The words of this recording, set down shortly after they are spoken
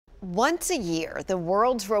Once a year, the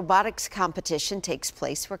world's robotics competition takes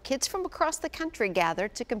place where kids from across the country gather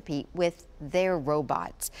to compete with their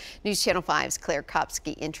robots. News Channel 5's Claire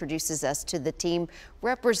Kopsky introduces us to the team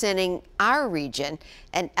representing our region,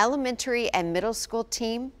 an elementary and middle school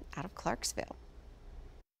team out of Clarksville.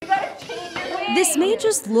 This may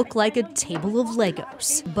just look like a table of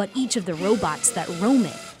Legos, but each of the robots that roam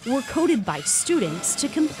it were coded by students to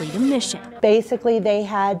complete a mission. Basically, they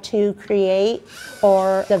had to create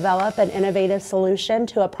or develop an innovative solution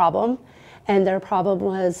to a problem, and their problem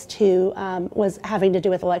was having to do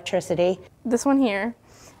with electricity. This one here,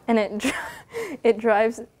 and it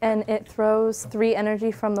drives and it throws 3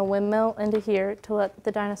 energy from the windmill into here to let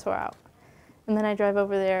the dinosaur out. And then I drive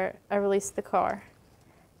over there, I release the car.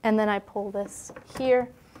 And then I pull this here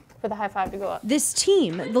for the high five to go up. This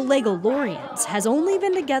team, the Legolorians, has only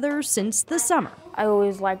been together since the summer. I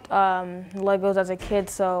always liked Legos as a kid,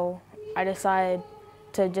 so I decided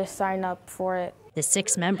to just sign up for it. The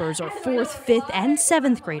 6 members are 4th, 5th, and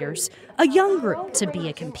 7th graders, a young group to be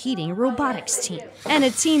a competing robotics team, and a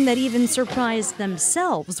team that even surprised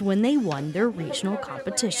themselves when they won their regional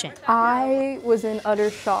competition. I was in utter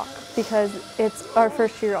shock because it's our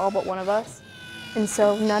first year, all but one of us. And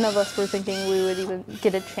so none of us were thinking we would even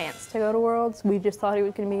get a chance to go to Worlds. We just thought it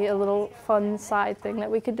was going to be a little fun side thing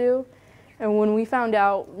that we could do. And when we found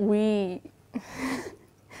out,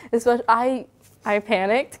 especially I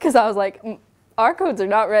panicked because I was like, our codes are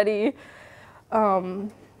not ready. I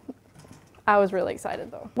was really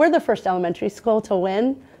excited though. We're the first elementary school to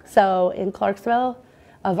win, so in Clarksville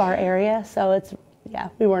of our area, so it's, yeah,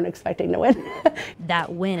 we weren't expecting to win.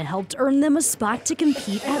 That win helped earn them a spot to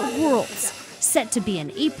compete at Worlds, set to be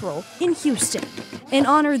in April in Houston, an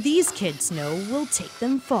honor these kids know will take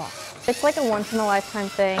them far. It's like a once-in-a-lifetime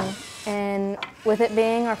thing, and with it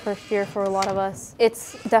being our first year for a lot of us,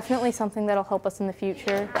 it's definitely something that'll help us in the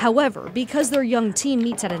future. However, because their young team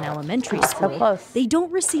meets at an elementary school, they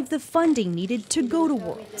don't receive the funding needed to go to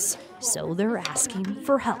Worlds, so they're asking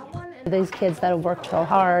for help. These kids that have worked so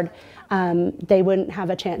hard, they wouldn't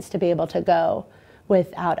have a chance to be able to go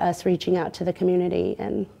without us reaching out to the community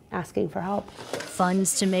and asking for help.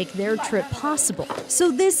 Funds to make their trip possible,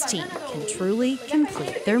 so this team can truly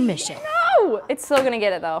complete their mission. No! It's still gonna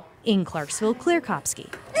get it though. In Clarksville, Claire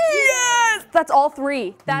Kopsky. Yes! That's all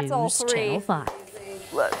 3. That's News all 3. Channel 5.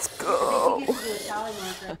 Let's go.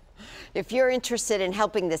 If you're interested in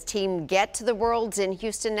helping this team get to the Worlds in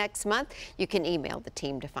Houston next month, you can email the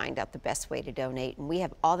team to find out the best way to donate. And we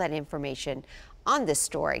have all that information on this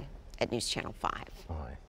story at News Channel 5.